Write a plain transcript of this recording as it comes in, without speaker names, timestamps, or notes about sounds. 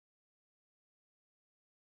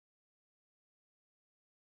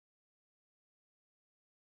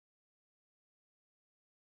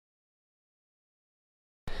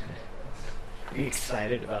Be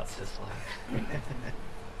excited about Syslog.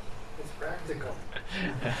 It's practical.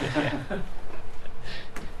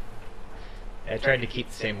 I tried to keep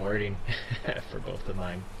the same wording for both of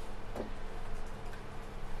mine.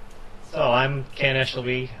 So I'm Ken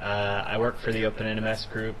Eshelby. I work for the OpenNMS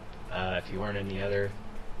group. If you weren't in the other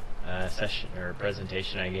session or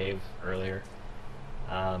presentation I gave earlier,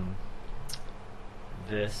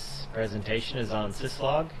 this presentation is on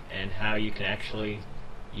Syslog and how you can actually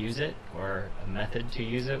use it, or a method to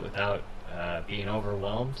use it without being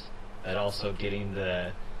overwhelmed, but also getting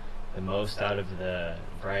the most out of the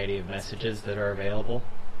variety of messages that are available.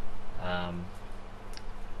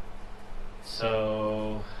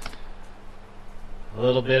 So a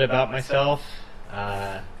little bit about myself.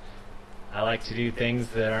 I like to do things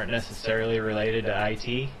that aren't necessarily related to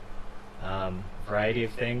IT. Variety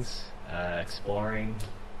of things. Exploring.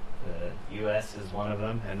 The U.S. is one of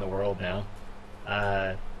them, and the world now.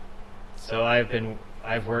 So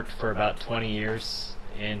I've worked for about 20 years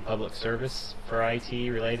in public service for IT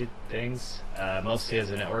related things, mostly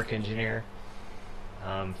as a network engineer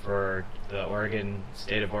for the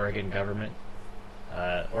state of Oregon government.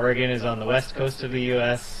 Oregon is on the west coast of the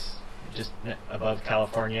U.S., just above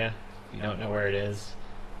California, if you don't know where it is.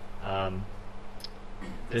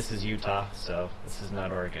 This is Utah, so this is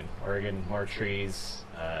not Oregon. Oregon, more trees,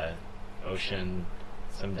 ocean,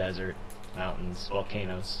 some desert, mountains,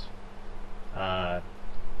 volcanoes.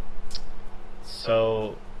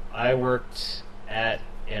 So I worked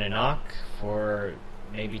in a NOC for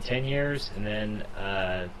maybe 10 years, and then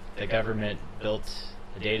the government built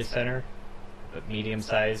a data center, a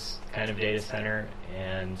medium-sized kind of data center,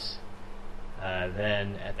 and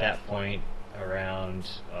then at that point, around,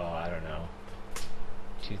 I don't know,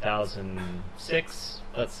 2006,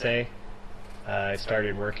 let's say, I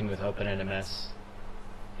started working with OpenNMS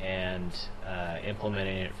and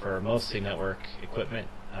implementing it for mostly network equipment,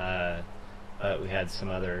 but we had some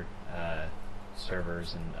other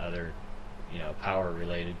servers and other,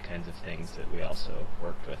 power-related kinds of things that we also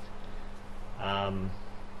worked with.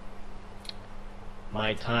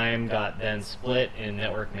 My time got then split in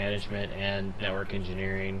network management and network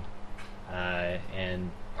engineering,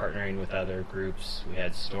 and partnering with other groups. We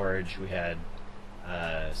had storage, we had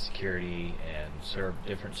security, and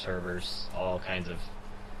different servers, all kinds of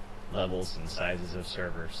levels and sizes of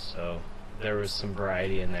servers. So there was some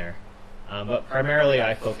variety in there. But primarily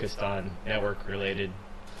I focused on network-related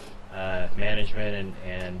management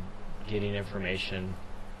and getting information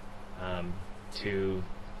to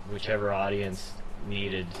whichever audience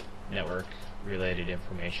needed network-related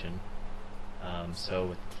information. So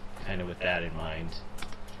with that in mind.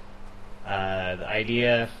 The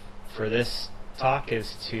idea for this talk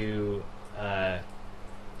is to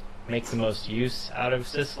make the most use out of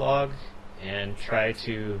Syslog and try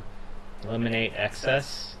to eliminate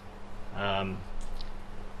excess.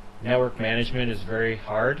 Network management is very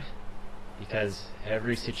hard because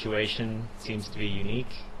every situation seems to be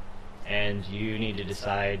unique, and you need to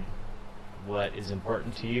decide what is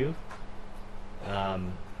important to you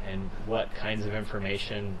and what kinds of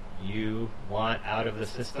information you want out of the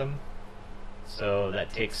system. So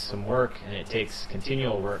that takes some work, and it takes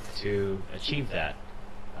continual work to achieve that.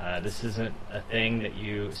 This isn't a thing that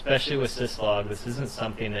you, especially with Syslog, this isn't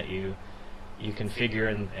something that you configure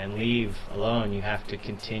and leave alone. You have to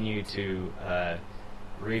continue to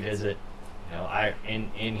revisit.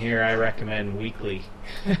 In here I recommend weekly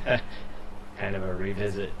kind of a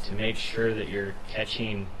revisit to make sure that you're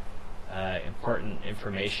catching important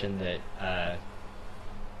information that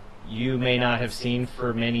you may not have seen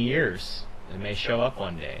for many years. It may show up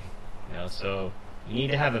one day. So you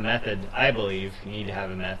need to have a method. I believe you need to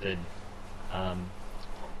have a method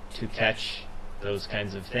to catch those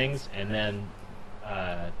kinds of things, and then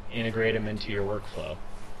integrate them into your workflow.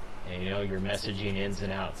 And, your messaging ins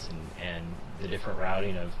and outs, and the different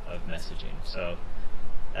routing of messaging. So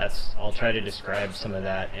I'll try to describe some of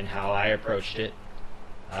that and how I approached it.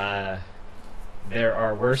 There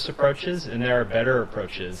are worse approaches and there are better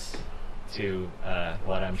approaches to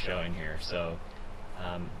what I'm showing here. So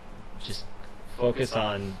just focus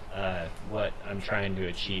on what I'm trying to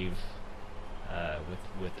achieve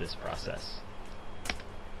with this process.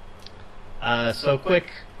 So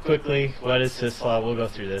quickly, what is Syslog? We'll go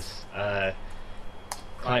through this.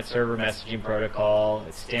 Client-server messaging protocol.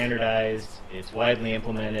 It's standardized, it's widely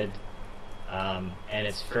implemented, and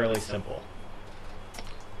it's fairly simple.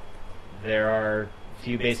 There are a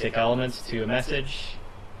few basic elements to a message.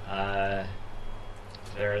 There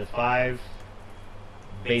are the 5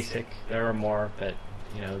 basic. There are more, but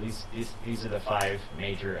these are the 5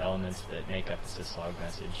 major elements that make up a Syslog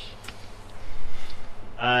message.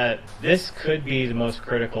 This could be the most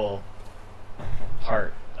critical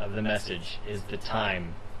part of the message, is the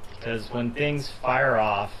time. Because when things fire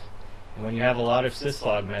off, and when you have a lot of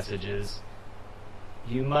syslog messages,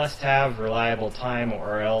 you must have reliable time,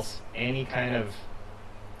 or else any kind of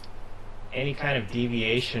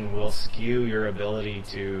deviation will skew your ability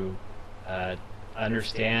to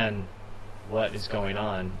understand what is going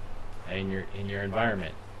on in your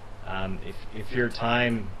environment. If your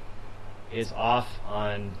time is off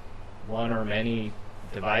on one or many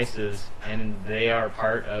devices and they are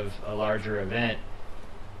part of a larger event,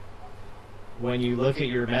 when you look at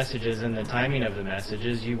your messages and the timing of the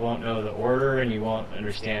messages, you won't know the order and you won't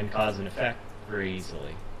understand cause and effect very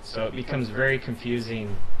easily. So it becomes very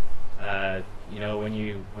confusing, when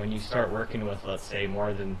you start working with, let's say,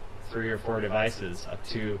 more than 3 or 4 devices, up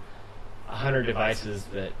to 100 devices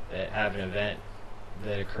that have an event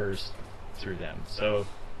that occurs through them. So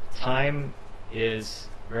time is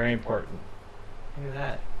very important. Look at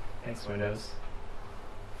that. Thanks, Windows.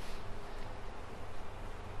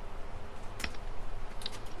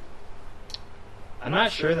 I'm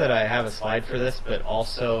not sure that I have a slide for this, but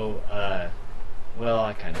also, well,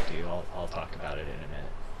 I kind of do. I'll talk about it in a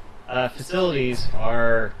minute. Facilities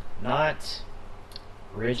are not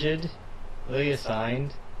rigidly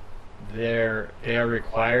assigned. They are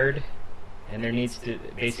required, and there needs to,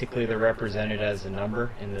 basically they're represented as a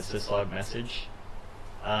number in the syslog message.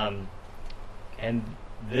 And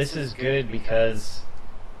this is good because,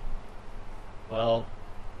 well,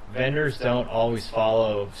 vendors don't always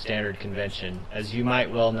follow standard convention, as you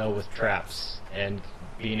might well know with traps and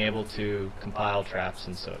being able to compile traps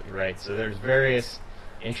and so, right? So there's various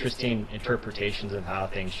interesting interpretations of how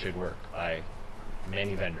things should work by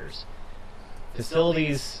many vendors.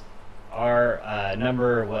 Facilities are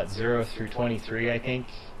number, 0 through 23, I think,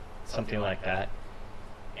 something like that.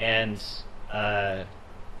 And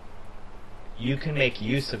you can make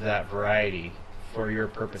use of that variety for your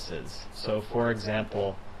purposes. So, for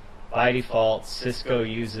example, by default, Cisco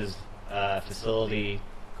uses a facility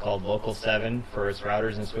called Local 7 for its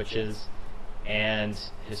routers and switches, and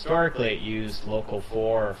historically it used Local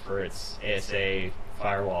 4 for its ASA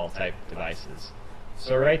firewall type devices.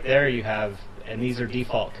 So right there you have, and these are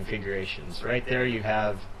default configurations, right there you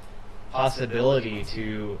have possibility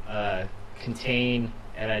to contain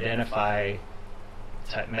and identify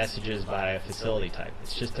messages by a facility type.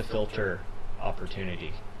 It's just a filter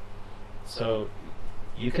opportunity. So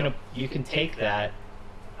you can take that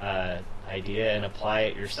idea and apply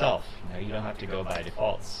it yourself. You don't have to go by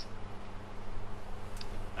defaults.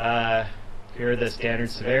 Here are the standard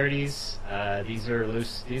severities. These are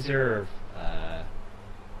loose. These are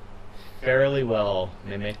fairly well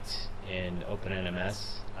mimicked in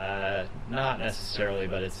OpenNMS. Not necessarily,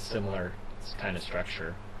 but it's a similar kind of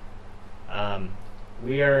structure.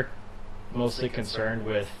 We are mostly concerned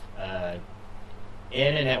with,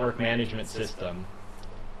 in a network management system,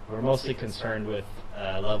 we're mostly concerned with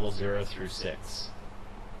level 0 through 6.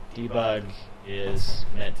 Debug is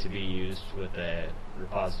meant to be used with a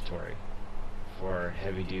repository for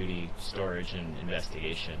heavy-duty storage and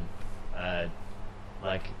investigation,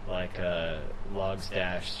 like a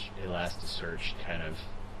Logstash Elasticsearch kind of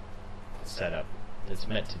setup that's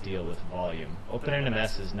meant to deal with volume.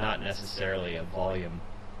 OpenNMS is not necessarily a volume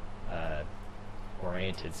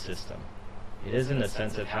oriented system. It is in the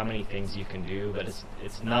sense of how many things you can do, but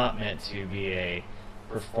it's not meant to be a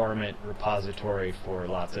performant repository for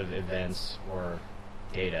lots of events or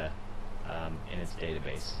data in its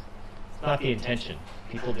database. It's not the intention.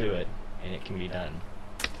 People do it, and it can be done.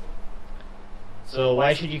 So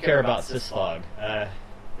why should you care about Syslog?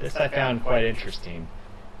 This I found quite interesting.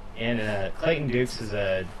 And Clayton Dukes is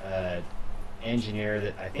a engineer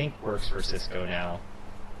that I think works for Cisco now.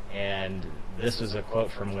 And this was a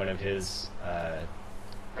quote from one of his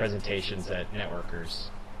presentations at Networkers.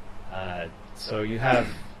 So you have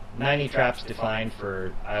 90 traps defined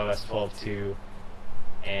for iOS 12.2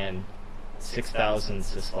 and 6,000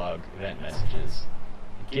 syslog event messages.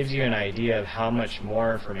 It gives you an idea of how much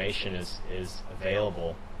more information is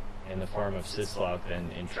available in the form of syslog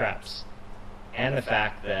than in traps. And the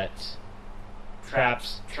fact that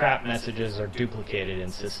trap messages are duplicated in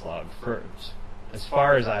syslog, as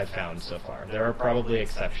far as I've found so far. There are probably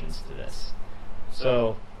exceptions to this.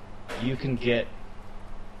 So you can get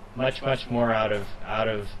much more out of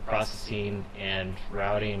processing and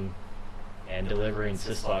routing and delivering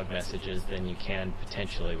syslog messages than you can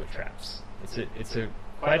potentially with traps. It's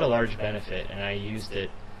quite a large benefit, and I used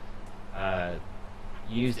it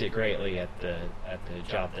greatly at the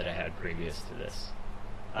job that I had previous to this.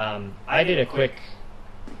 I did a quick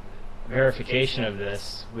verification of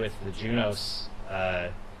this with the Junos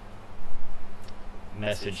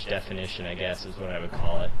message definition, I guess is what I would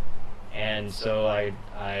call it. And so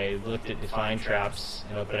I looked at defined traps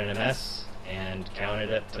in OpenNMS and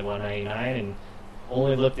counted up to 199 and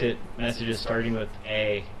only looked at messages starting with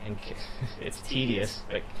A, and it's tedious,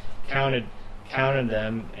 but counted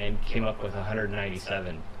them and came up with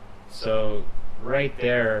 197. So right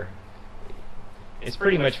there, it's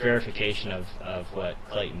pretty much verification of what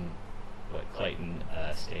Clayton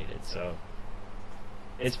stated. So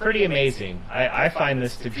it's pretty amazing. I find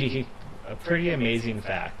this to be a pretty amazing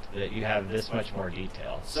fact that you have this much more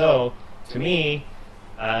detail. So to me,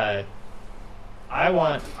 I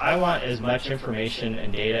want as much information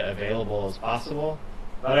and data available as possible,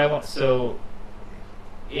 but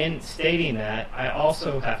in stating that, I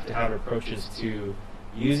also have to have approaches to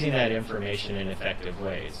using that information in effective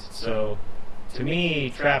ways. So to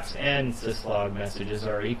me, traps and syslog messages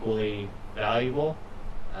are equally valuable.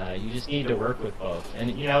 You just need to work with both, and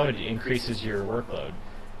it increases your workload.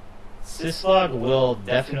 Syslog will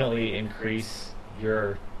definitely increase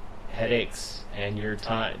your headaches and your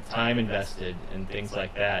time invested and things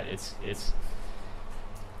like that.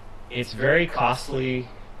 It's very costly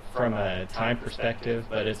from a time perspective,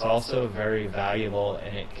 but it's also very valuable,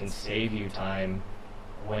 and it can save you time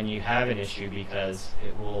when you have an issue, because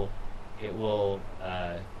it will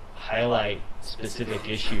highlight specific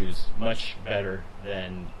issues much better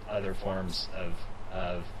than other forms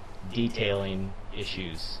of detailing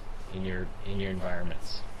issues in your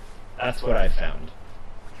environments. That's what I found.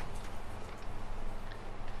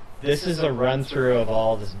 This is a run through of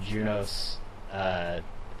all this Junos,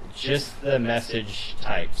 just the message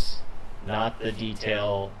types, not the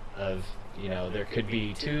detail of, there could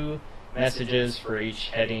be 2 messages for each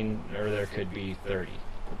heading, or there could be 30.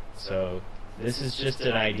 So this is just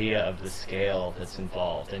an idea of the scale that's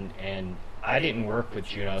involved, and I didn't work with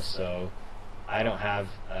Junos, so I don't have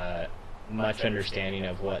much understanding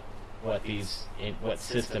of what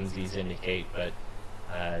systems these indicate, but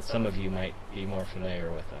some of you might be more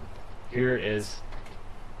familiar with them. Here is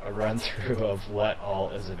a run through of what all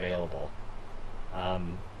is available,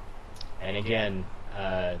 and again,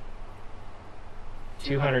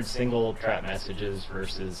 200 single trap messages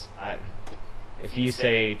versus if you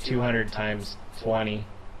say 200 times 20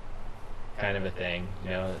 kind of a thing,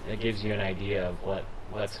 it gives you an idea of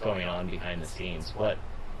what's going on behind the scenes.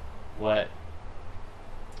 What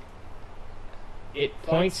it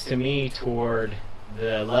points to me toward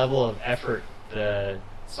the level of effort the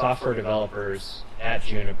software developers at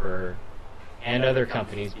Juniper and other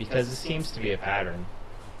companies, because it seems to be a pattern,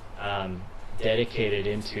 dedicated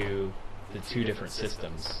into the 2 different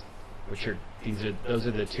systems, which those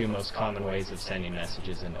are the 2 most common ways of sending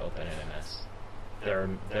messages into OpenNMS. There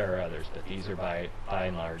are others, but these are by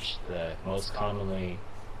and large the most commonly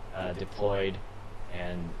deployed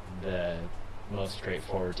and the most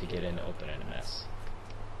straightforward to get into OpenNMS.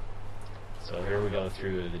 So here we go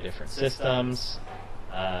through the different systems.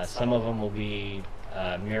 Some of them will be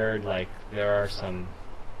mirrored, like there are some,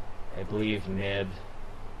 I believe, MIB.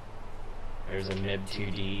 There's a MIB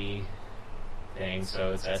 2D thing,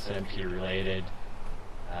 so it's SNMP related.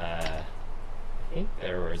 I think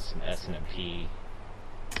there was some SNMP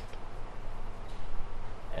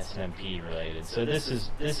related. So this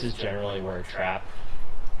is generally where trap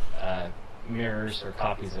mirrors or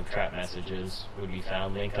copies of trap messages would be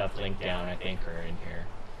found. Link up, link down, I think, are in here,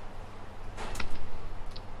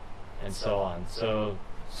 and so on. So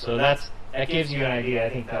that gives you an idea. I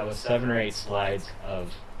think that was 7 or 8 slides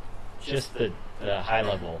of just the high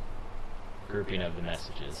level grouping of the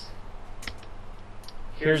messages.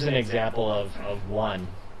 Here's an example of one.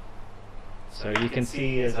 So you can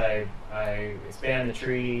see as I expand the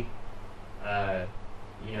tree,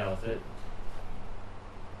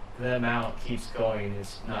 the amount keeps going.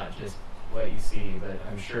 It's not just what you see, but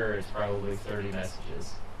I'm sure it's probably 30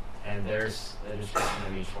 messages. And there's a description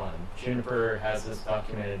of each one. Juniper has this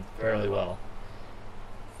documented fairly well,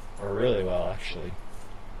 or really well, actually.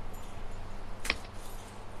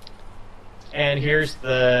 And here's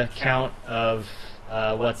the count of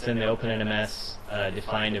what's in the OpenNMS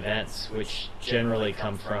defined events, which generally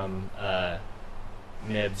come from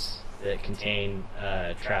MIBs that contain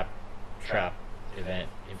trap event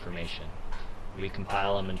information. We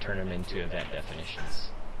compile them and turn them into event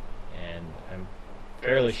definitions. And I'm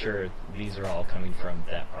fairly sure these are all coming from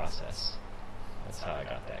that process. That's how I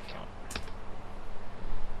got that count.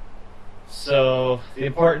 So the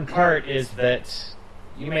important part is that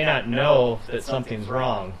you may not know that something's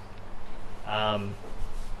wrong, and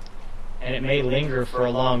it may linger for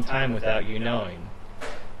a long time without you knowing.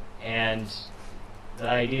 And the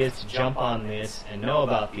idea is to jump on this and know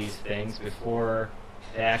about these things before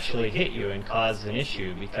they actually hit you and cause an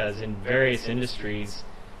issue, because in various industries,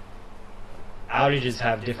 outages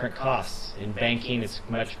have different costs. In banking, it's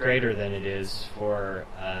much greater than it is for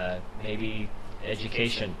maybe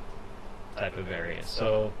education type of area.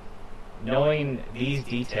 So knowing these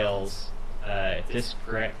details at this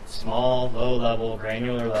small, low-level,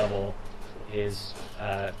 granular level is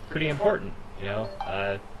pretty important. You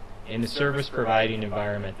know, in the service-providing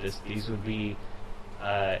environment, these would be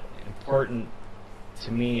important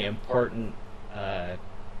to me. Important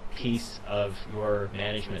piece of your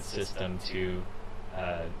management system to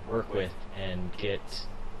work with and get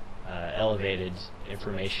elevated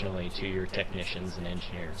informationally to your technicians and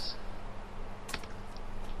engineers.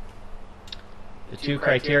 The two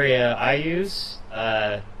criteria I use,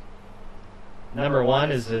 number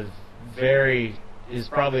one is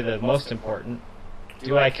probably the most important.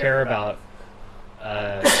 Do I care about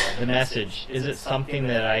the message? Is it something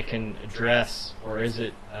that I can address, or is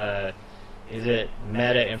it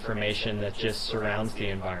meta information that just surrounds the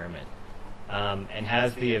environment? And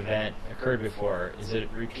has the event occurred before? Is it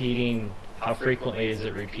repeating? How frequently is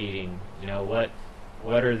it repeating? You know, what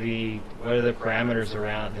are the parameters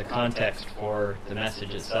around the context for the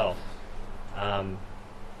message itself?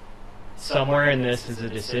 Somewhere in this is a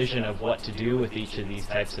decision of what to do with each of these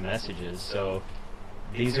types of messages. So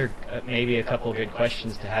these are maybe a couple of good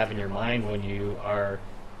questions to have in your mind when you are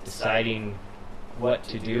deciding what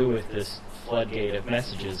to do with this floodgate of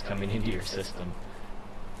messages coming into your system.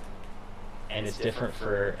 And it's different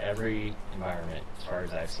for every environment, as far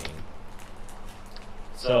as I've seen.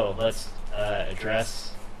 So let's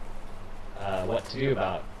address what to do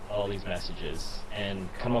about all these messages and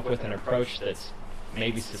come up with an approach that's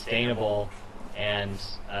maybe sustainable and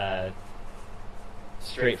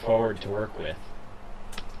straightforward to work with.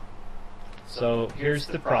 So here's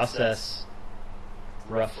the process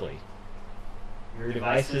roughly. Your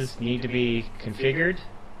devices need to be configured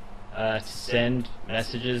to send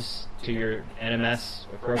messages to your NMS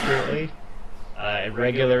appropriately,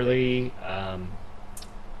 regularly,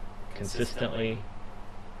 consistently.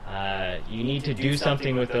 You need to do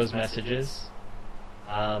something with those messages.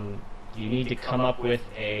 You need to come up with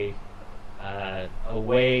a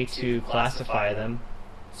way to classify them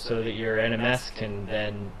so that your NMS can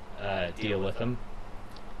then deal with them.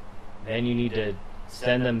 Then you need to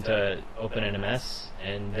send them to OpenNMS,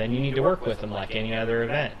 and then you need to work with them like any other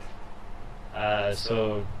event.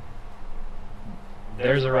 So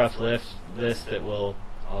there's a rough list that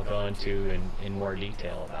I'll go into in more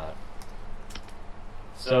detail about.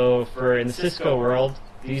 So in the Cisco world,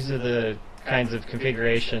 these are the kinds of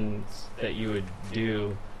configurations that you would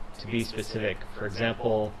do to be specific. For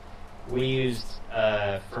example, we used,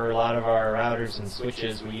 for a lot of our routers and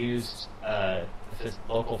switches, we used the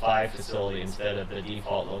local 5 facility instead of the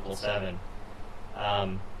default local 7.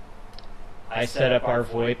 I set up our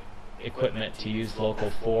VoIP equipment to use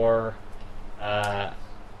local 4.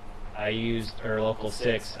 I used local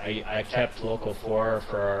 6. I kept local 4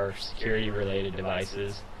 for our security-related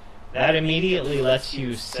devices. That immediately lets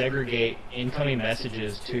you segregate incoming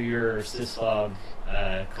messages to your Syslog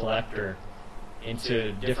collector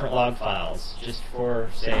into different log files, just for,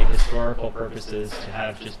 say, historical purposes, to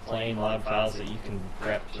have just plain log files that you can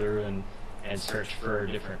grep through and search for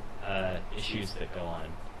different issues that go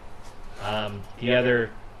on. The other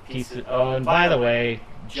piece of, and by the way,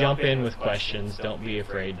 jump in with questions. Don't be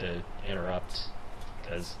afraid to interrupt,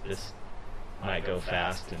 because this might go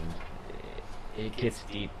fast and it gets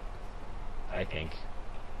deep, I think.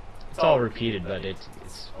 It's all repeated, but it's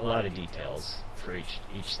a lot of details for each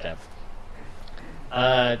step.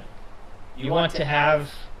 You want to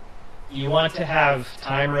have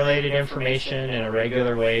time-related information in a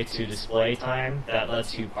regular way to display time. That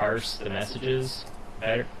lets you parse the messages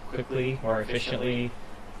better, quickly, more efficiently.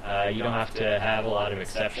 You don't have to have a lot of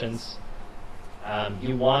exceptions.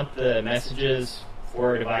 You want the messages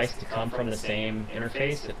for a device to come from the same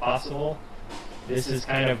interface if possible. This is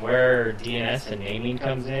kind of where DNS and naming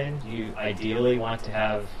comes in. You ideally want to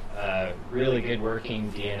have really good working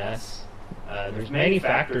DNS. There's many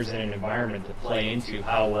factors in an environment that play into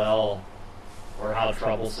how well or how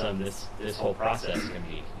troublesome this whole process can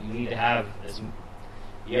be. You need to have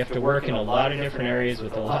you have to work in a lot of different areas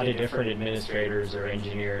with a lot of different administrators or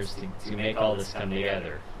engineers to make all this come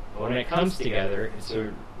together. But when it comes together, it's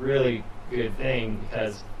a really good thing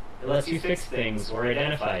because it lets you fix things or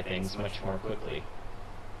identify things much more quickly.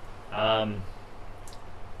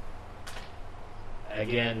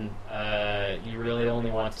 Again, you really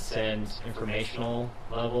only want to send informational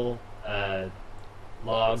level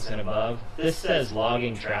logs and above. This says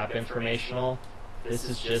logging trap informational. This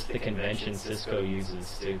is just the convention Cisco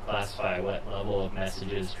uses to classify what level of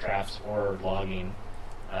messages, traps, or logging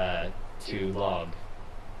to log.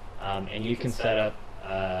 And you can set up,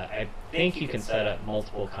 I think you can set up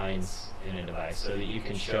multiple kinds in a device so that you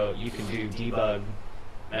can do debug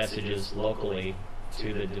messages locally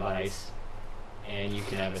to the device, and you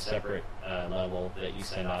can have a separate level that you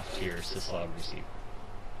send off to your syslog receiver.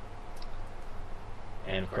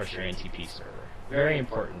 And of course your NTP server. Very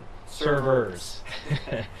important. Servers.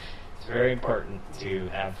 It's very important to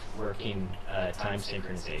have working time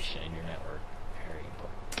synchronization in your network. Very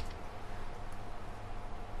important.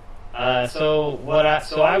 So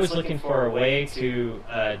I was looking for a way to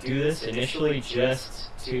do this initially, just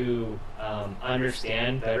to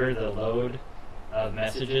understand better the load of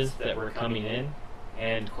messages that were coming in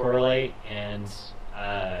and correlate and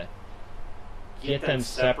get them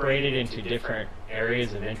separated into different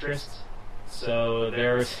areas of interest. So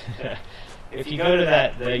there's, if you go to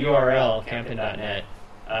the URL, campin.net,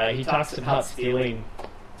 he talks about stealing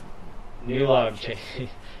new log check.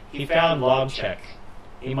 He found log check.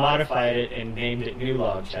 He modified it and named it new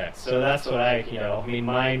log check. So that's what what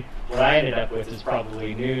I ended up with is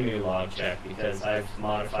probably new log check, because I've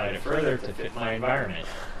modified it further to fit my environment.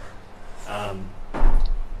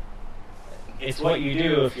 It's what you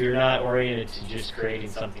do if you're not oriented to just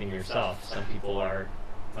creating something yourself. Some people are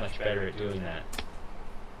much better at doing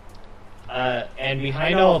that. And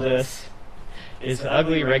behind all this is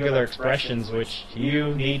ugly regular expressions, which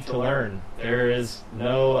you need to learn. There is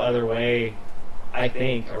no other way, I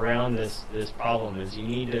think, around this problem. Is you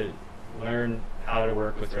need to learn how to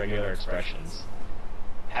work with regular expressions.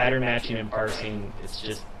 Pattern matching and parsing,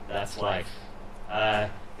 that's life.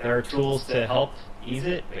 There are tools to help ease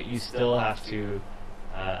it, but you still have to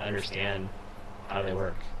understand how they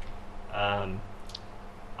work.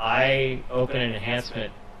 I opened an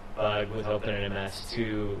enhancement bug with OpenNMS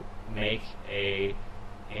to make a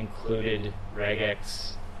included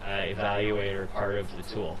regex evaluator part of the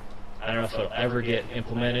tool. I don't know if it'll ever get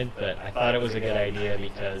implemented, but I thought it was a good idea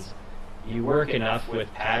because you work enough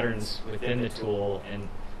with patterns within the tool, and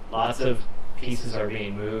lots of pieces are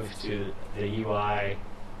being moved to the UI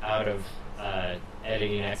out of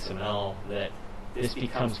editing XML, that this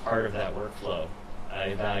becomes part of that workflow,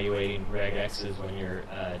 evaluating regexes when you're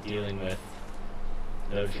dealing with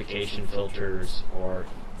notification filters or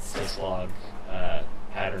syslog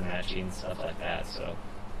pattern matching, stuff like that. So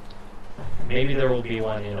maybe there will be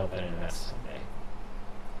one in OpenNMS someday.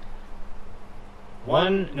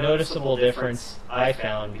 One noticeable difference I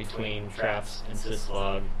found between traps and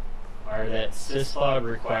syslog are that syslog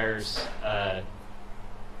requires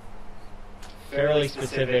fairly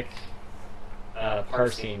specific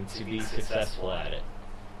parsing to be successful at it.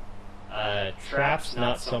 Traps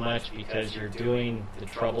not so much, because you're doing the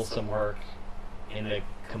troublesome work in the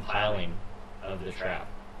compiling of the trap.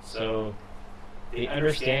 So the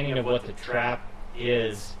understanding of what the trap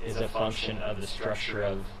is a function of the structure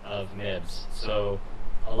of MIBs. So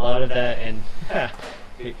a lot of that, and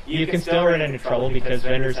you can still run into trouble because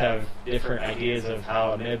vendors have different ideas of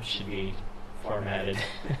how a MIB should be formatted.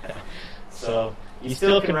 So you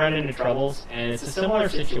still can run into troubles, and it's a similar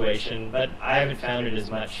situation, but I haven't found it as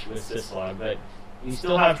much with syslog. But you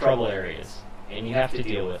still have trouble areas, and you have to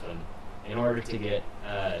deal with them in order to get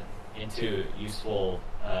into useful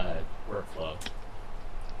workflow.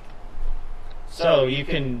 So you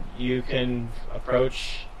can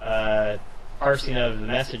approach parsing of the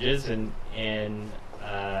messages in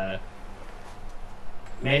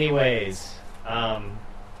many ways.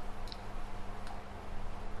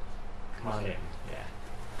 Come on in.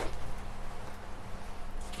 Yeah.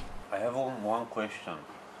 I have one question.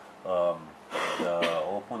 The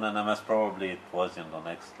OpenNMS, probably it was in the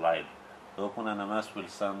next slide. The OpenNMS will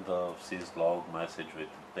send a syslog message with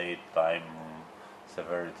date, time,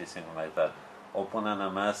 severity, thing like that.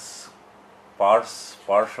 OpenNMS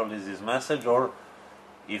partially this message, or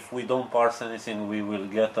if we don't parse anything, we will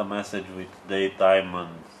get a message with date, time,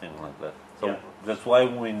 and things like that. So yeah, that's why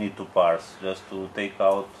we need to parse, just to take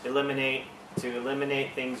out, eliminate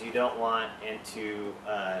things you don't want, and to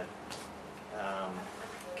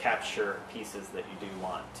capture pieces that you do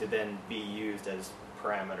want to then be used as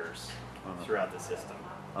parameters throughout the system.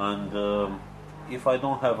 And if I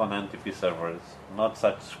don't have an NTP server, it's not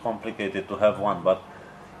such complicated to have one, but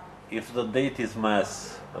if the date is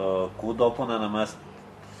mass, could OpenNMS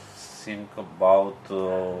think about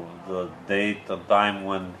the date and time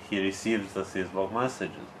when he receives the syslog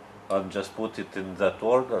messages and just put it in that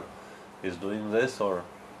order? Is doing this, or?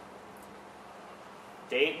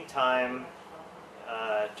 Date and time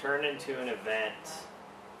turn into an event.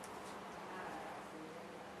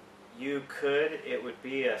 You could. It would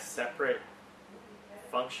be a separate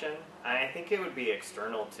function. I think it would be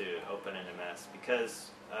external to OpenNMS because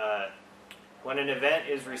when an event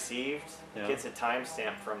is received, it gets a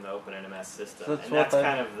timestamp from the OpenNMS system, and that's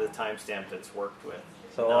kind of the timestamp that's worked with.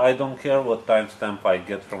 So I don't care what timestamp I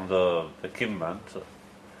get from the equipment,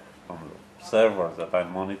 from the server that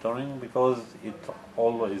I'm monitoring, because it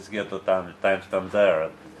always gets a timestamp there.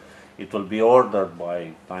 It will be ordered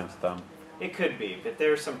by timestamp. It could be, but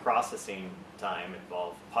there's some processing time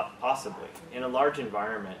involved, possibly. In a large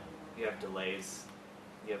environment, you have delays,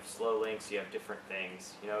 you have slow links, you have different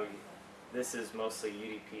things. You know, this is mostly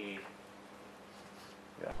UDP.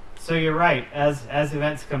 Yeah. So you're right. As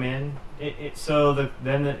events come in,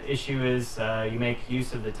 then the issue is you make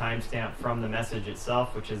use of the timestamp from the message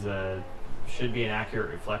itself, which is should be an accurate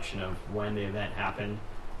reflection of when the event happened,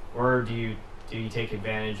 or do you take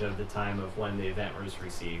advantage of the time of when the event was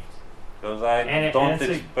received? Because I don't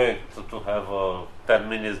expect to have a 10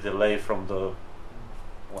 minutes delay from the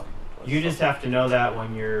one. You just have to know that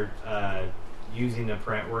when you're using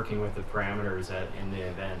working with the parameters in the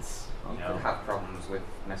events. You could have problems with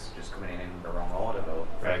messages coming in the wrong order, though.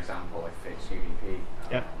 For example, if it's UDP.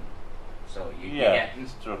 Yep. So you get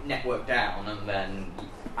network down, and then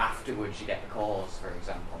afterwards you get the calls, for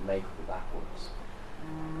example, and they could be backwards.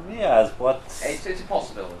 Yes, but it's a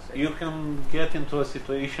possibility. You can get into a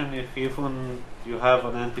situation if even you have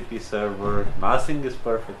an NTP server, nothing is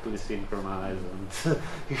perfectly synchronized, and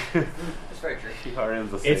it's very true. You are in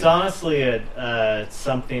the same. It's honestly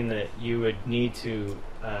something that you would need to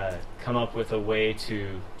come up with a way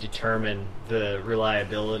to determine the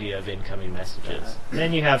reliability of incoming messages.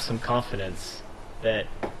 Then you have some confidence that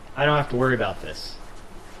I don't have to worry about this,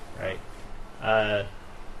 right?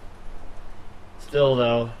 Still,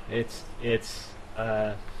 though, it's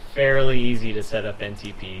fairly easy to set up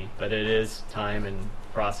NTP, but it is time and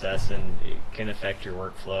process, and it can affect your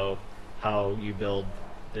workflow, how you build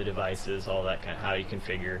the devices, all that kind of, how you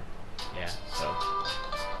configure. Yeah,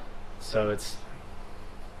 so it's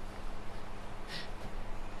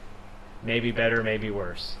maybe better, maybe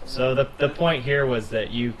worse. So the point here was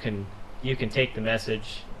that you can take the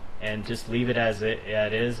message and just leave it as it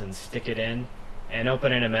is and stick it in. And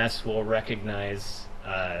OpenNMS will recognize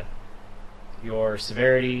your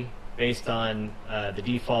severity based on the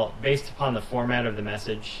default, based upon the format of the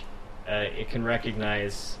message. It can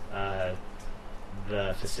recognize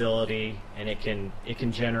the facility, and it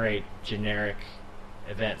can generate generic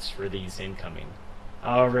events for these incoming.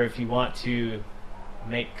 However, if you want to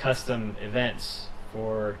make custom events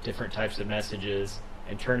for different types of messages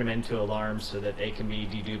and turn them into alarms so that they can be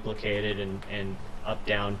deduplicated and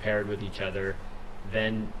up-down paired with each other,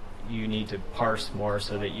 then you need to parse more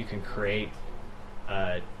so that you can create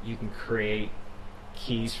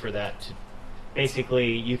keys for that.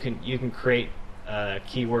 Basically, you can create a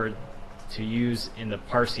keyword to use in the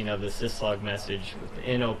parsing of the syslog message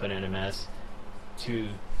within OpenNMS to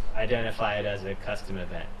identify it as a custom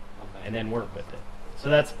event, and then work with it. So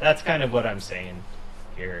that's kind of what I'm saying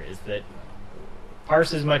here, is that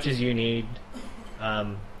parse as much as you need,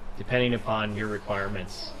 depending upon your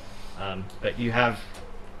requirements. But you have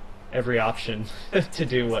every option to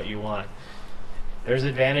do what you want. There's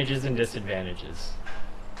advantages and disadvantages.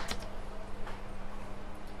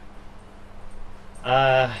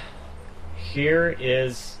 Here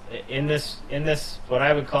is in this what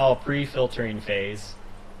I would call pre-filtering phase,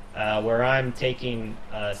 where I'm taking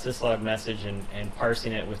a syslog message and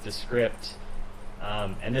parsing it with the script,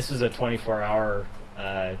 and this is a 24-hour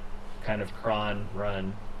kind of cron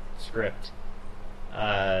run script.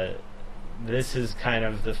 This is kind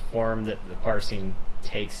of the form that the parsing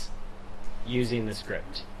takes using the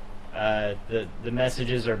script. The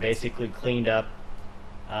messages are basically cleaned up,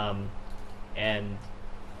 and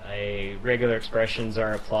regular expressions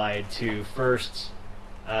are applied to first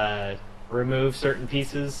remove certain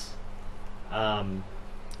pieces. And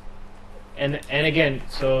again,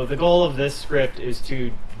 so the goal of this script is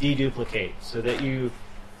to deduplicate,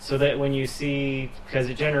 so that when you see, because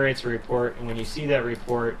it generates a report, and when you see that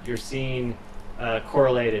report, you're seeing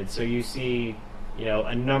correlated. So you see,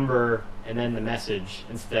 a number and then the message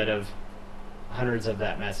instead of hundreds of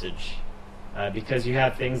that message, because you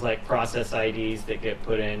have things like process IDs that get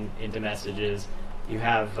put into messages. You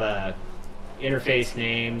have interface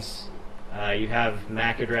names. You have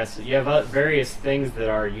MAC addresses. You have various things that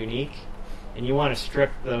are unique, and you want to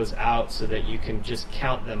strip those out so that you can just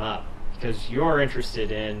count them up. Because you're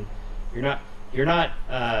interested in, and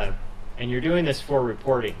you're doing this for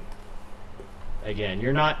reporting. Again,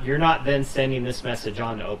 you're not then sending this message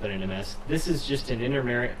on to OpenNMS. This is just an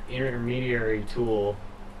intermediary tool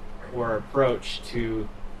or approach to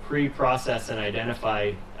pre-process and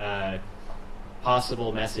identify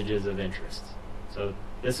possible messages of interest. So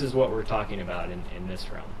this is what we're talking about in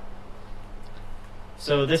this realm.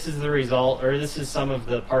 So this is the result, or this is some of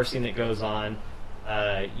the parsing that goes on.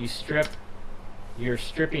 You're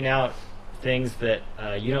stripping out things that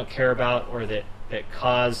you don't care about or that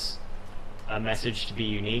cause a message to be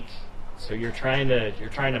unique. So you're trying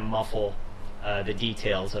to muffle the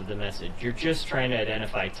details of the message. You're just trying to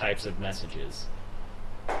identify types of messages.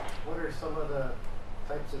 What are some of the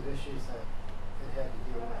types of issues that it had to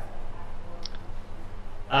deal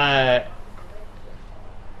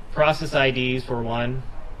with? Process IDs were one.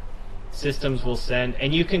 Systems will send,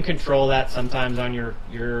 and you can control that sometimes on your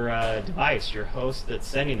device, your host that's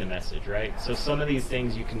sending the message, right? So some of these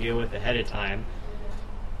things you can deal with ahead of time.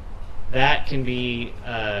 That can be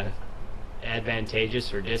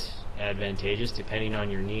advantageous or disadvantageous depending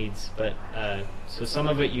on your needs. But so some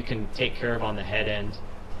of it you can take care of on the head end.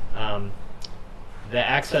 The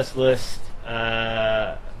access list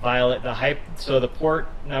violate the hype. So the port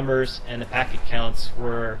numbers and the packet counts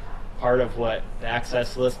were part of what the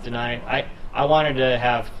access list denied. I wanted to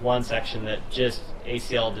have one section that just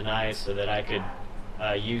ACL denies so that I could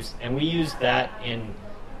use, and we used that in,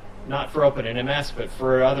 not for OpenNMS, but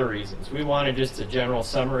for other reasons. We wanted just a general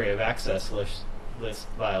summary of access list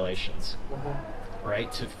violations,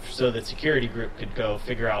 right? So the security group could go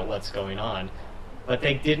figure out what's going on. But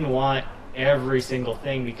they didn't want every single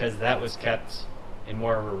thing because that was kept in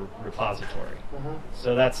more of a repository.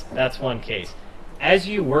 So that's one case. As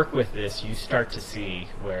you work with this, you start to see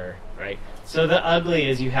where, right? So the ugly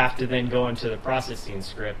is you have to then go into the processing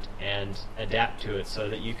script and adapt to it so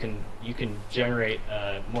that you can generate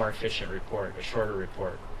a more efficient report, a shorter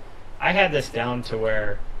report. I had this down to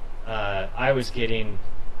where I was getting,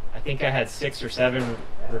 I think I had 6 or 7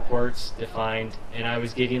 reports defined, and I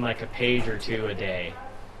was getting like a page or 2 a day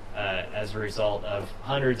as a result of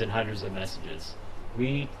hundreds and hundreds of messages.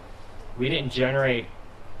 We didn't generate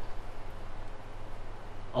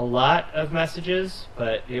a lot of messages,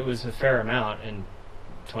 but it was a fair amount in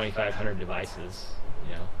 2,500 devices.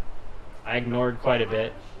 You know, I ignored quite a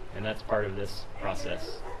bit, and that's part of this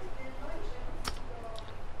process.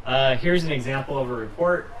 Here's an example of a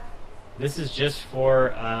report. This is just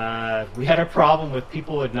for, we had a problem with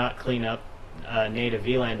people would not clean up native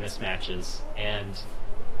VLAN mismatches, and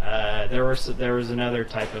there was another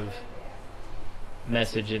type of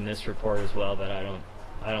message in this report as well, but I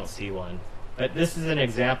don't see one. But this is an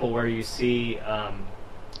example where you see a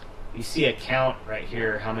count right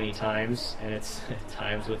here, how many times, and it's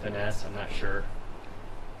times with an S. I'm not sure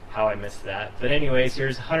how I missed that. But anyways,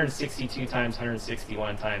 here's 162 times,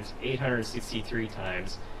 161 times, 863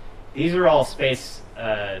 times. These are all space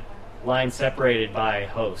lines separated by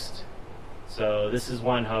host. So this is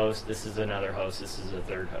one host, this is another host, this is a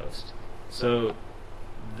third host. So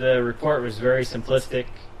the report was very simplistic,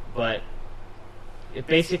 but it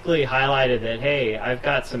basically highlighted that, hey, I've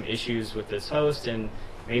got some issues with this host and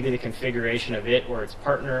maybe the configuration of it or its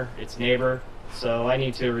partner, its neighbor, so I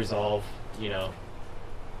need to resolve, you know,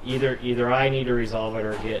 either I need to resolve it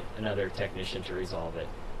or get another technician to resolve it.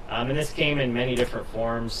 And this came in many different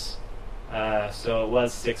forms, so it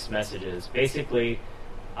was 6 messages. Basically,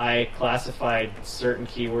 I classified certain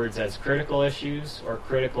keywords as critical issues or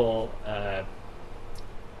critical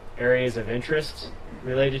areas of interest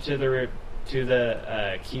related to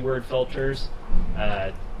the keyword filters,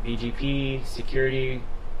 BGP, security,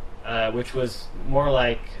 which was more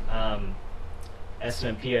like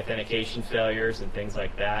SMMP authentication failures and things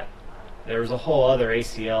like that. There was a whole other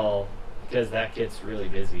ACL because that gets really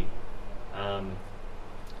busy.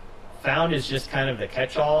 Found is just kind of the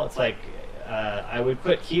catch-all. It's like I would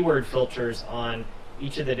put keyword filters on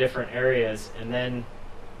each of the different areas, and then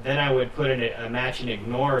I would put in a match and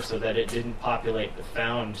ignore so that it didn't populate the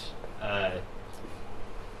found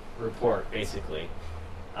report, basically,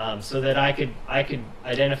 so that I could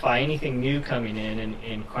identify anything new coming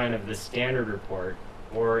in kind of the standard report,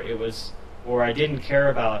 or I didn't care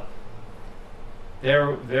about.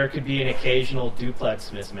 There could be an occasional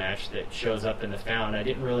duplex mismatch that shows up in the found. I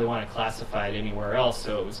didn't really want to classify it anywhere else,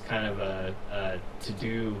 so it was kind of a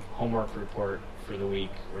to-do homework report for the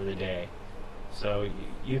week or the day. So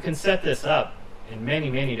you can set this up in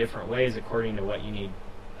many, many different ways according to what you need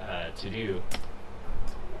to do.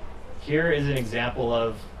 Here is an example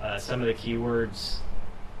of some of the keywords,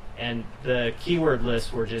 and the keyword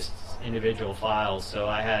lists were just individual files. So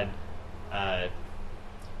I had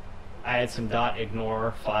some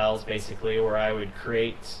 .ignore files basically where I would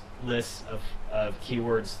create lists of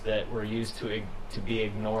keywords that were used to be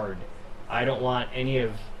ignored. I don't want any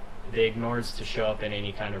of the ignores to show up in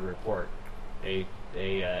any kind of report. They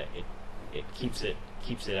it keeps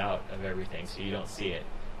it out of everything, so you don't see it.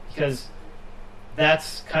 Because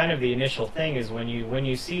that's kind of the initial thing, is when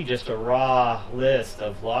you see just a raw list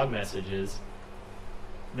of log messages,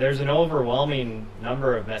 there's an overwhelming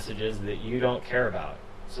number of messages that you don't care about.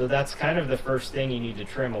 So that's kind of the first thing you need to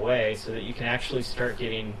trim away, so that you can actually start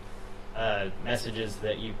getting messages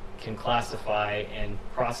that you can classify and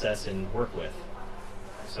process and work with.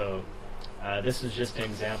 So this is just an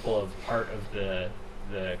example of part of the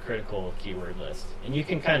critical keyword list. And you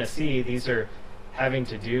can kind of see these are having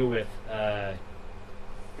to do with,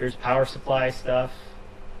 here's power supply stuff.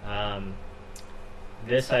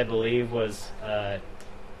 This, I believe, was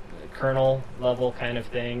kernel level kind of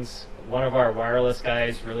things. One of our wireless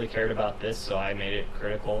guys really cared about this, so I made it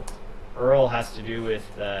critical. Earl has to do with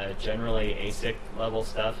generally ASIC level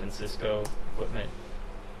stuff and Cisco equipment.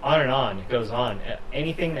 On and on, it goes on.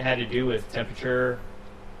 Anything that had to do with temperature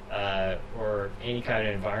or any kind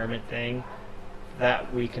of environment thing,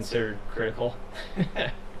 that we considered critical. We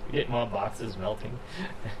didn't want boxes melting.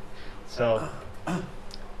 So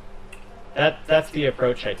that's the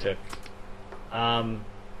approach I took.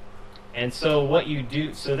 And so what you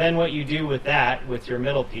do, with that, with your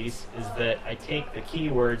middle piece, is that I take the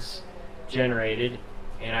keywords generated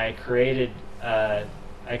and I created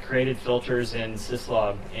filters in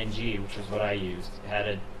Syslog NG, which is what I used. It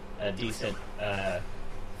had a decent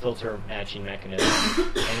filter matching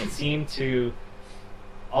mechanism, and it seemed to.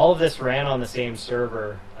 All of this ran on the same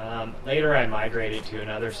server. Later I migrated to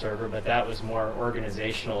another server, but that was more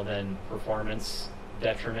organizational than performance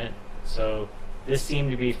detriment. So this seemed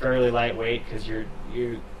to be fairly lightweight, because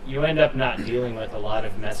you end up not dealing with a lot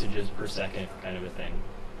of messages per second, kind of a thing.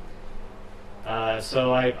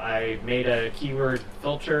 So I made a keyword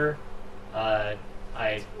filter. I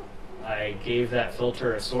gave that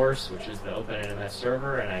filter a source, which is the OpenNMS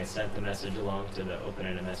server, and I sent the message along to the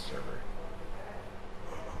OpenNMS server.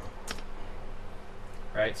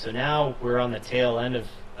 Right, so now we're on the tail end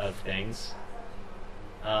of things.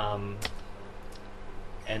 And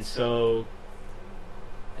so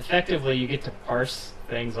effectively you get to parse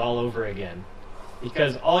things all over again,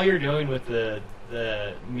 because all you're doing with the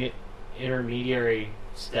intermediary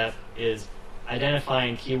step is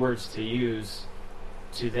identifying keywords to use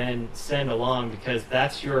to then send along, because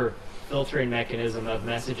that's your filtering mechanism of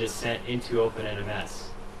messages sent into OpenNMS,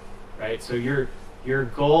 right? So your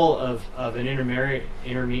goal of an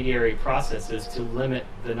intermediary process is to limit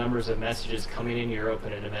the numbers of messages coming into your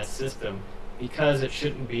OpenNMS system, because it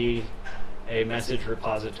shouldn't be a message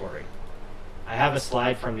repository. I have a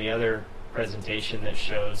slide from the other presentation that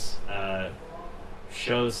shows a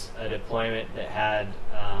deployment that had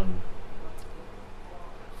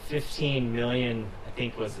 15 million, I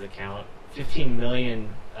think was the count, 15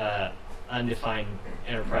 million undefined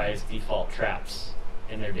enterprise default traps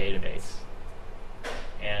in their database.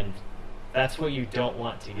 And that's what you don't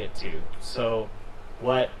want to get to. So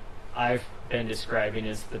what I've been describing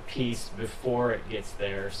is the piece before it gets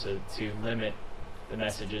there, so to limit the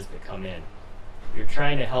messages that come in. You're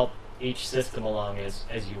trying to help each system along as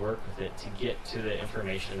you work with it to get to the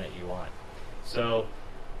information that you want. So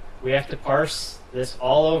we have to parse this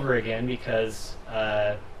all over again, because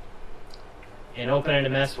in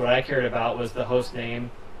OpenNMS what I cared about was the host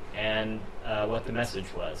name and what the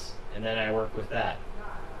message was, and then I work with that.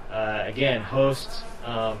 Again, host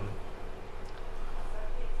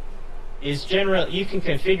is general. You can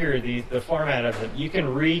configure the format of you can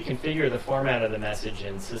reconfigure the format of the message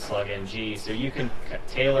in Syslog NG, so you can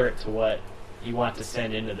tailor it to what you want to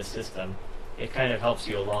send into the system. It kind of helps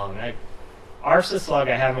you along. Our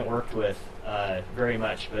Syslog I haven't worked with very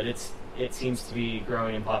much, but it seems to be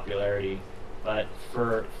growing in popularity. But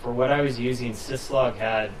for what I was using, Syslog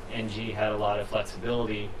NG had a lot of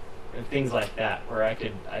flexibility and things like that, where I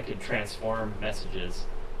could transform messages,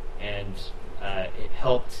 and it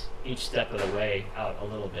helped each step of the way out a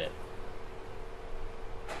little bit.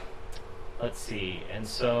 Let's see, and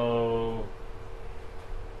so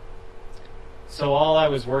all I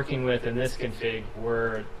was working with in this config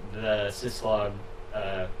were the Syslog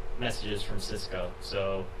messages from Cisco.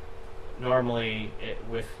 So normally,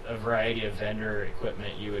 with a variety of vendor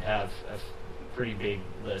equipment, you would have a pretty big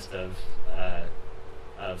list of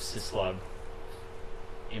Syslog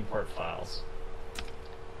import files.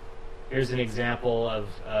 Here's an example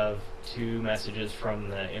of two messages from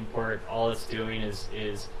the import. All it's doing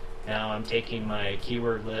is now I'm taking my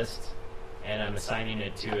keyword list and I'm assigning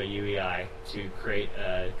it to a UEI to create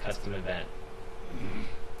a custom event.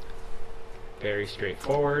 Very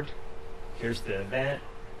straightforward. Here's the event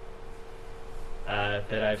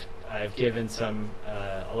that I've given some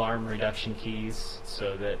alarm reduction keys,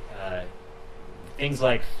 so that things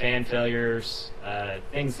like fan failures,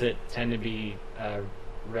 things that tend to be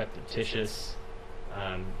repetitious,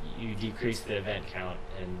 you decrease the event count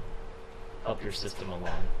and help your system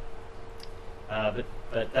along.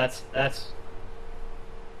 But that's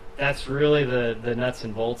really the nuts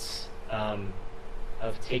and bolts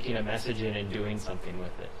of taking a message in and doing something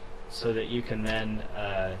with it, so that you can then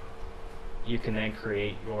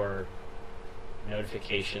create your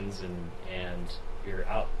notifications and your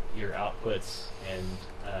outputs, and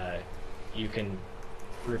you can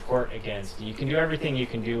report against. You can do everything you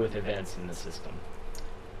can do with events in the system.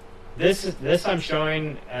 This I'm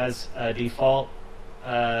showing as a default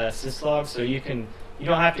syslog, so you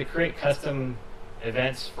don't have to create custom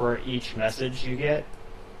events for each message you get.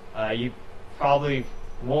 You probably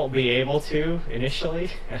won't be able to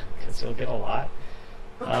initially because you'll get a lot.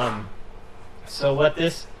 So what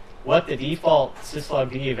the default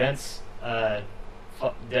syslog D events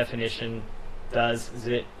definition does is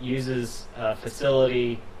it uses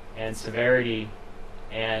facility and severity,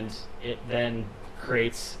 and it then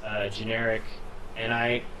creates generic.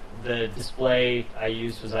 And the display I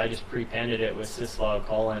used was I just prepended it with syslog :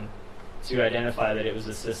 to identify that it was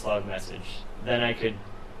a syslog message. Then I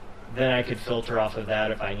could filter off of that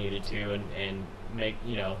if I needed to, and make,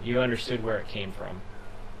 you understood where it came from.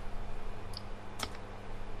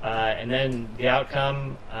 And then the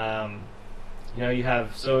outcome, you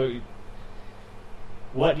have, so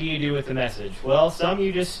what do you do with the message? Well, some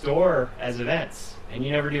you just store as events, and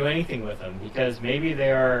you never do anything with them, because maybe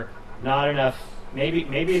they are not enough,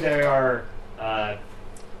 maybe they are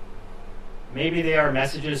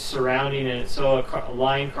messages surrounding it. So a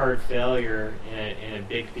line card failure in a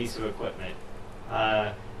big piece of equipment.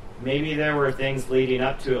 Maybe there were things leading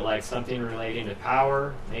up to it, like something relating to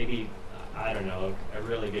power. Maybe, I don't know, a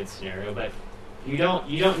really good scenario. But you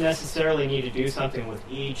don't necessarily need to do something with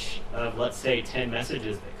each of, let's say, 10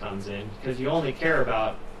 messages that comes in, because you only care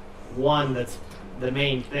about one that's the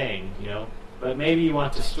main thing, But maybe you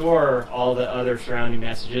want to store all the other surrounding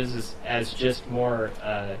messages as just more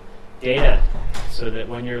data, so that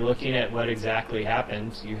when you're looking at what exactly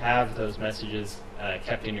happened, you have those messages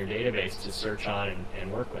kept in your database to search on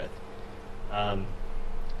and work with.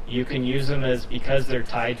 You can use them because they're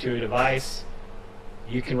tied to a device,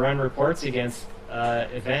 you can run reports against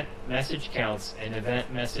event message counts and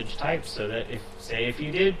event message types, so that if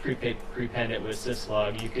you did prepend it with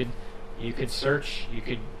syslog, you could search, you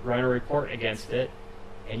could run a report against it,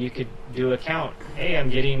 and you could do a count. Hey, I'm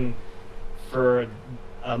getting, for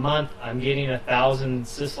a month, I'm getting 1,000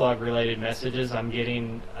 syslog related messages. I'm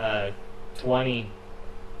getting 20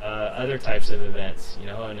 other types of events,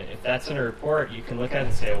 and if that's in a report, you can look at it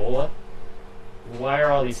and say, well, why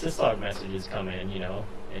are all these syslog messages coming in,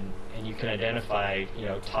 and you can identify,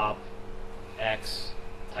 top X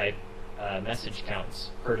type message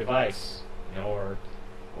counts per device, or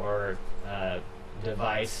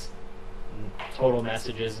device total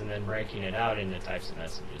messages, and then breaking it out into types of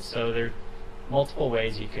messages. So there are multiple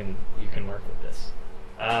ways you can work with this.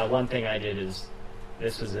 One thing I did is,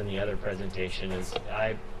 this was in the other presentation, is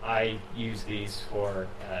I use these for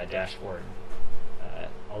dashboard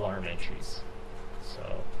alarm entries.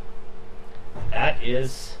 So that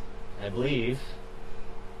is, I believe,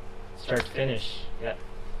 start to finish,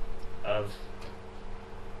 of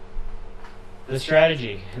the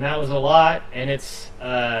strategy. And that was a lot, and it's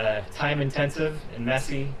time intensive and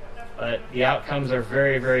messy, but the outcomes are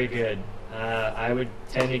very, very good. I would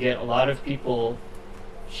tend to get a lot of people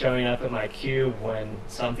showing up at my cube when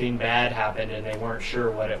something bad happened and they weren't sure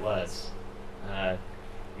what it was. The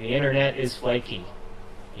internet is flaky,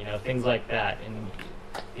 things like that. And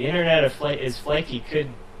the internet is flaky could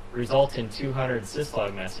result in 200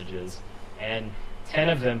 syslog messages, and 10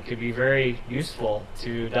 of them could be very useful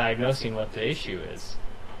to diagnosing what the issue is.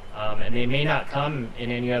 And they may not come in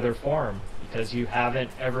any other form because you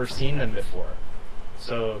haven't ever seen them before.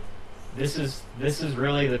 So this is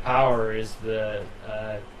really the power, is the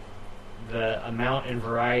amount and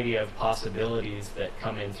variety of possibilities that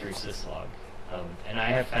come in through syslog. And I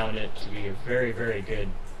have found it to be a very, very good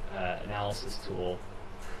analysis tool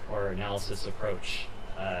or analysis approach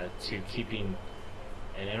to keeping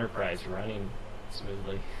an enterprise running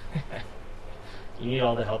smoothly. You need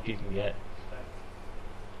all the help you can get.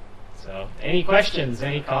 So, any questions,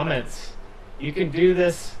 any comments? You can do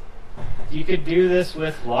this. You could do this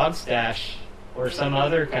with Logstash or some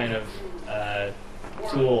other kind of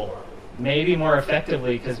tool, maybe more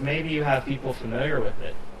effectively, because maybe you have people familiar with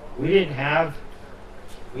it.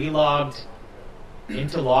 We logged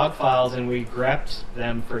into log files and we grepped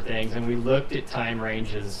them for things, and we looked at time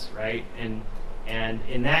ranges, right? And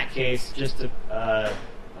in that case, just a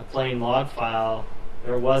a plain log file,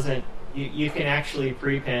 there wasn't. You can actually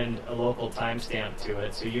prepend a local timestamp to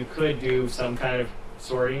it, so you could do some kind of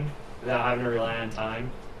sorting without having to rely on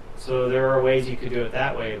time. So there are ways you could do it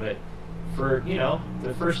that way, but for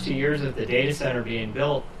the first 2 years of the data center being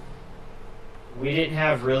built, we didn't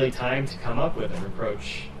have really time to come up with an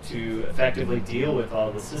approach to effectively deal with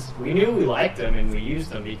all the systems. We knew we liked them and we used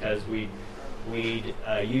them because we'd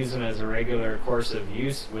use them as a regular course of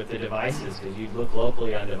use with the devices, because you'd look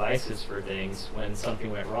locally on devices for things when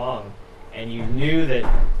something went wrong, and you knew that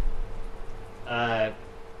a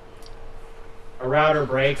router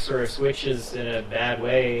breaks or a switches in a bad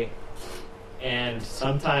way, and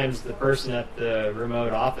sometimes the person at the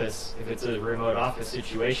remote office, if it's a remote office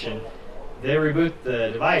situation, they reboot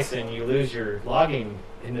the device and you lose your logging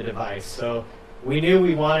in the device. So we knew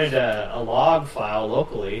we wanted a log file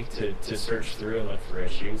locally to search through and look for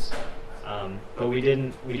issues, but we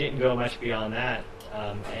didn't go much beyond that,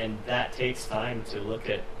 and that takes time to look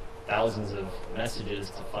at thousands of messages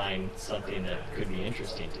to find something that could be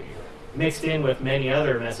interesting to you, mixed in with many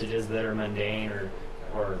other messages that are mundane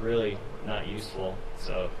or really not useful.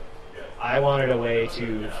 So I wanted a way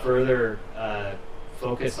to further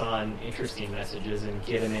focus on interesting messages and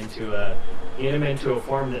get them into a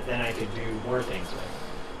form that then I could do more things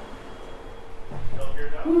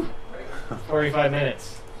with. 45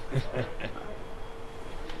 minutes.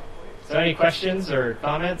 So any questions or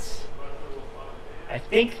comments? I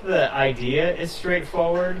think the idea is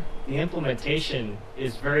straightforward. The implementation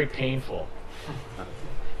is very painful.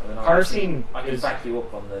 Parsing I can is... back you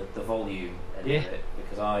up on the volume end of it,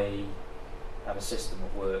 because I have a system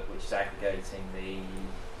at work which is aggregating the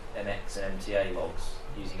NX and MTA logs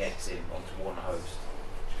using Exim onto one host,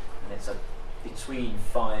 and it's between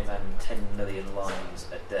 5 and 10 million lines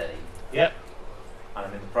a day. Yep. And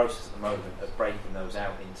I'm in the process at the moment of breaking those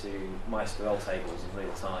out into MySQL tables in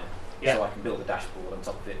real time, Yep. so I can build a dashboard on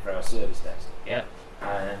top of it for our service desk. Yep.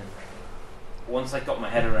 And once I got my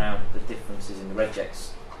head around the differences in the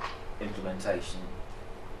regex implementation,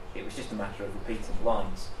 it was just a matter of repeating the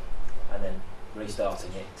lines and then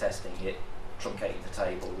restarting it, testing it, truncating the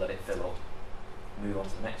table, let it fill up, move on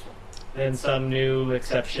to the next one. Then some new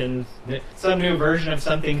exception, some new version of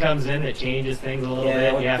something comes in that changes things a little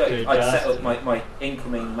bit. You have to I'd adjust. set up my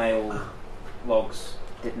incoming mail logs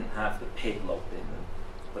didn't have the PID logged in them,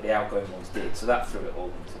 but the outgoing ones did, so that threw it all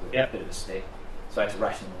into a bit of a stick. So I had to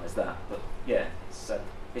rationalise that. But yeah, it's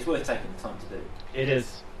worth taking the time to do. It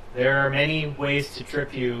is. There are many ways to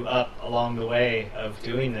trip you up along the way of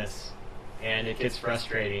doing this, and it gets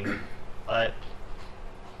frustrating. But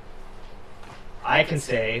I can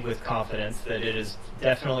say with confidence that it is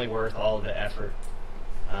definitely worth all of the effort,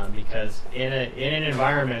 because in an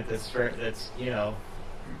environment that's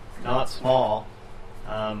not small,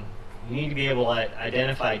 you need to be able to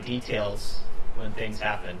identify details when things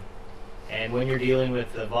happen. And when you're dealing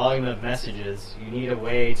with the volume of messages, you need a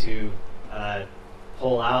way to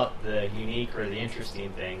pull out the unique or the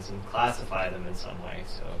interesting things and classify them in some way.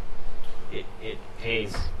 So it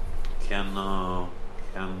pays. Can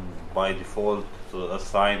by default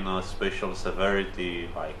assign a special severity,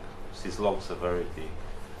 like Syslog severity,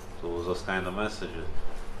 to those kind of messages?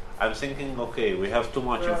 I'm thinking, okay, we have too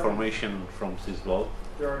much information from Syslog.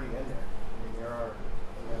 They're already in there. I mean, there are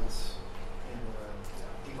events in the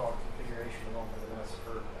default configuration of OpenNMS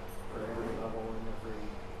for every level and every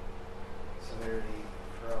severity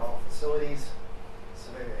for all facilities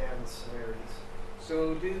and severities.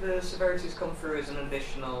 So do the severities come through as an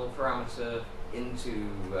additional parameter into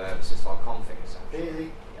the Syslog config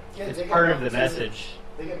essentially? It's part of the message.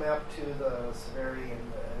 They get mapped to the severity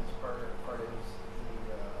and as part of the event.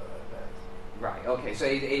 Right. Okay. So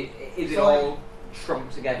is it all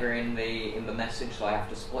trumped together in the message? So I have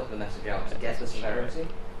to split the message out to get the severity,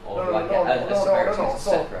 or do I get a severity as a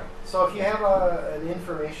separate? So if you have an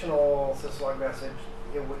informational Syslog message,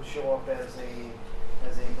 it would show up as a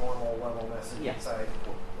normal level message inside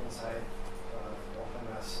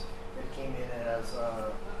OpenNMS. It came in as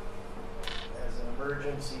an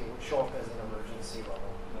emergency. It would show up as an emergency level.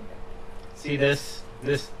 Okay. See, this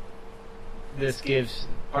gives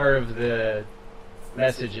part of the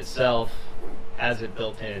message itself has it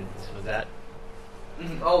built in. So that.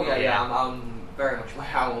 Oh yeah. I'm very much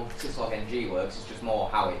how Syslog NG works. It's just more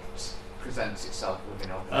how it presents itself within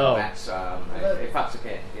OpenNMS. If that's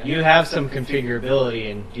okay. Yeah. You have some configurability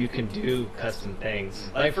and you can do custom things.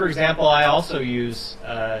 Like for example, I also use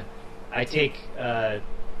I take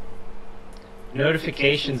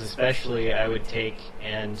notifications, especially I would take,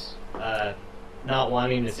 and not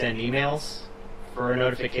wanting to send emails for a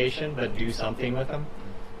notification, but do something with them.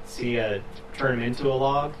 Turn them into a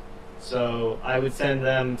log. So I would send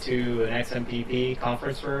them to an XMPP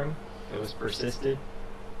conference room that was persisted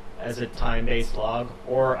as a time-based log,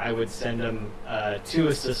 or I would send them to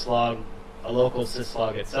a syslog, a local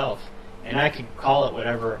syslog itself. And I could call it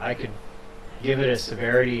whatever, I could give it a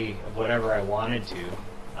severity of whatever I wanted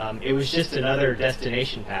to. It was just another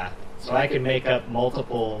destination path. So I could make up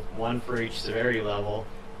multiple, one for each severity level,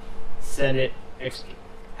 send it,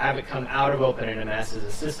 have it come out of OpenNMS as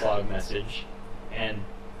a syslog message, and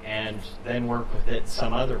then work with it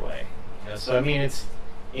some other way. You know, so I mean, it's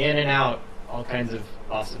in and out, all kinds of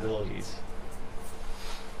possibilities.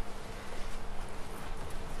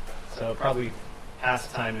 So probably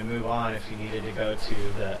past time to move on if you needed to go to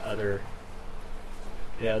the other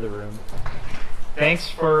room. Thanks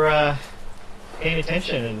for paying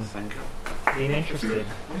attention and Thank you. being interested.